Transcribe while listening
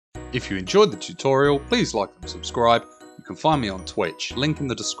If you enjoyed the tutorial, please like and subscribe. You can find me on Twitch, link in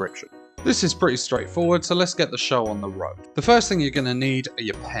the description. This is pretty straightforward, so let's get the show on the road. The first thing you're going to need are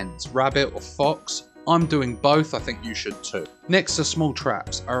your pens, rabbit or fox. I'm doing both, I think you should too. Next are small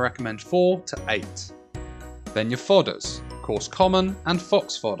traps, I recommend 4 to 8. Then your fodders, of course common and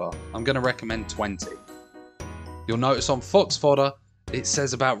fox fodder, I'm going to recommend 20. You'll notice on fox fodder, it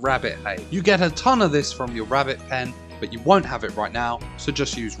says about rabbit hay. You get a ton of this from your rabbit pen, but you won't have it right now, so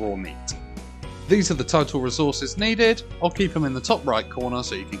just use raw meat. These are the total resources needed. I'll keep them in the top right corner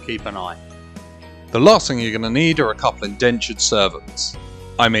so you can keep an eye. The last thing you're going to need are a couple indentured servants.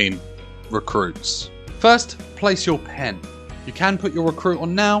 I mean, recruits. First, place your pen. You can put your recruit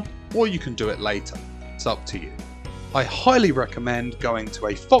on now, or you can do it later. It's up to you. I highly recommend going to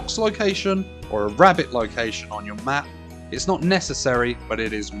a fox location or a rabbit location on your map. It's not necessary, but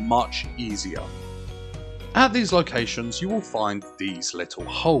it is much easier. At these locations, you will find these little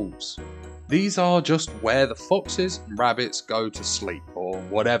holes. These are just where the foxes and rabbits go to sleep, or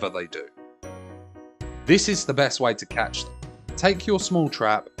whatever they do. This is the best way to catch them. Take your small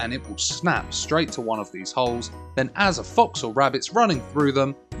trap and it will snap straight to one of these holes, then as a fox or rabbit's running through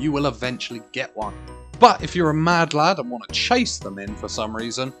them, you will eventually get one. But if you're a mad lad and want to chase them in for some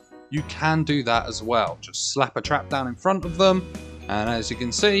reason, you can do that as well. Just slap a trap down in front of them, and as you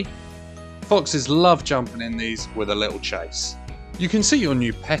can see, foxes love jumping in these with a little chase. You can see your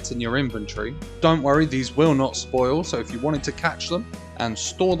new pet in your inventory. Don't worry, these will not spoil, so if you wanted to catch them and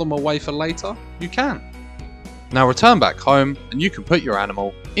store them away for later, you can. Now return back home and you can put your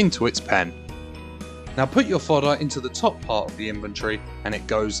animal into its pen. Now put your fodder into the top part of the inventory and it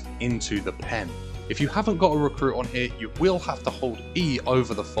goes into the pen. If you haven't got a recruit on here, you will have to hold E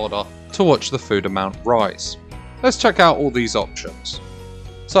over the fodder to watch the food amount rise. Let's check out all these options.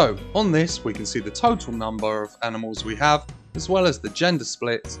 So on this we can see the total number of animals we have, as well as the gender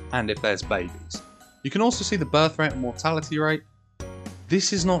splits and if there's babies. You can also see the birth rate and mortality rate.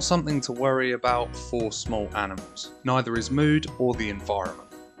 This is not something to worry about for small animals. Neither is mood or the environment.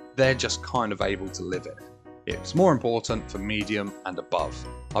 They're just kind of able to live it. It's more important for medium and above.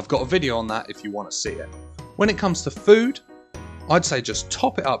 I've got a video on that if you want to see it. When it comes to food, I'd say just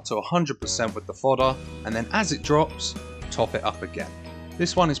top it up to 100% with the fodder, and then as it drops, top it up again.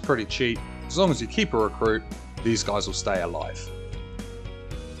 This one is pretty cheap. As long as you keep a recruit, these guys will stay alive.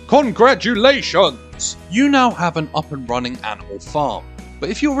 Congratulations! You now have an up and running animal farm. But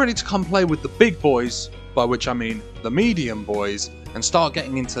if you're ready to come play with the big boys, by which I mean the medium boys, and start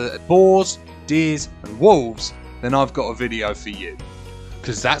getting into boars, deers and wolves, then I've got a video for you.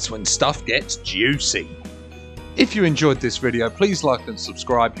 Because that's when stuff gets juicy. If you enjoyed this video, please like and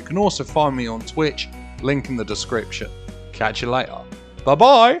subscribe. You can also find me on Twitch, link in the description. Catch you later. Bye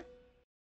bye!